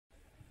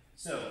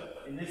So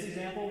in this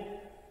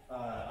example,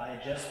 I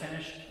had just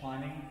finished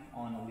climbing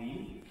on a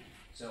lead.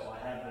 So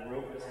I have the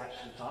rope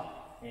attached to the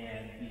top,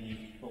 and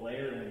the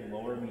belayer would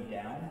lower me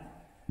down.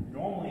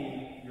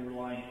 Normally, you're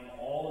relying,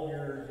 all of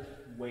your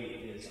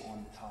weight is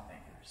on the top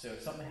anchor. So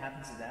if something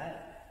happens to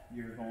that,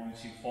 you're going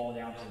to fall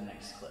down to the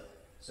next clip.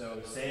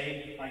 So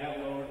say I got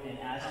lowered, and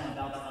as I'm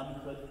about to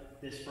unclip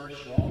this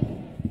first draw,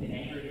 the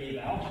anchor gave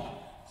out.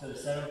 So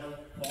instead of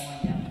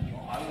falling down the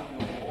draw, I would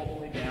go all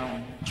the way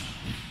down.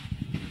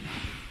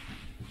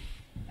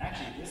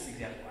 Actually, in this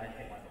example, I'd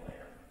hit my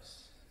belayer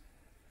first.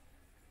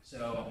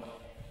 So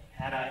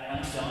had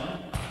I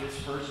undone this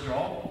first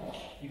draw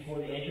before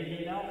the anchor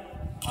gave out,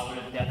 I would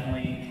have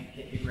definitely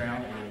hit the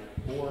ground,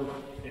 or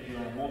if you're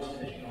on a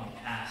multi-pitch, gone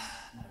past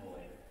my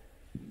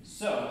belayer.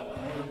 So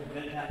in order to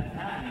prevent that from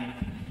happening,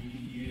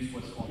 you use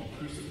what's called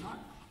a Prusik Knot.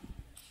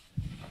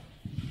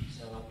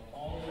 So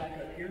all the way back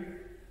up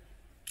here,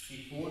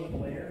 before the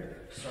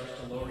belayer starts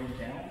to lower you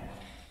down,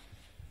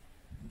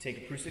 you take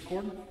a Prusik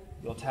cord,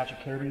 you'll attach a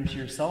carabiner to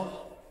yourself,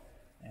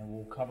 and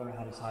we'll cover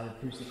how to tie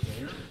the Prusik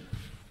layer.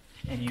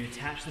 And you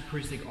attach the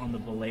Prusik on the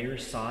belayer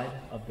side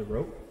of the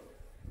rope.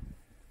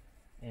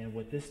 And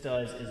what this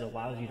does is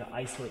allows you to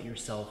isolate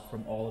yourself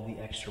from all of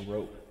the extra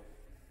rope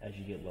as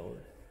you get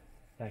lowered.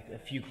 In fact, a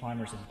few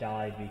climbers have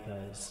died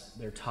because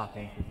their top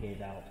anchor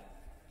gave out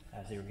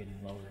as they were getting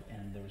lowered,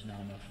 and there was not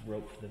enough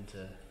rope for them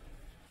to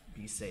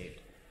be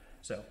saved.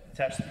 So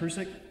attach the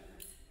Prusik,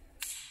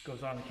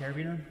 goes on the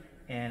carabiner,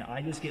 and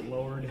I just get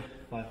lowered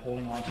by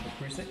holding on to the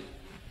Prusik.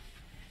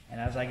 And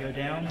as I go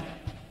down,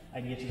 I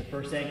can get to the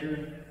first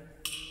anchor,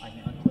 I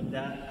can unclip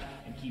that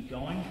and keep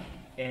going.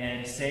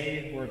 And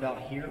say we're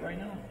about here right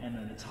now, and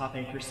then the top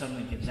anchor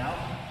suddenly gives out.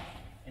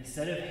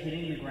 Instead of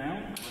hitting the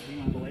ground or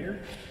being on the belayer,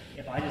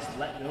 if I just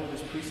let go of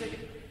this Prusik,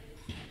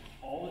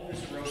 all of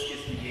this rope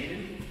gets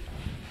negated.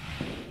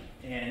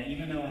 And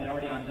even though I had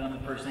already undone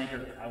the first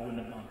anchor, I wouldn't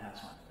have gone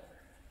past my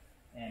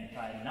belayer. And if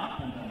I had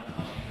not undone the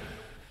top anchor,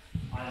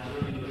 I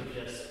literally would have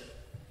just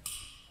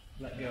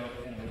let go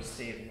and it would have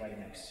stayed right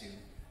next to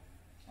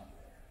my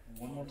belayer.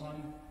 One more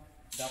time,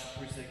 without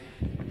the Prusik.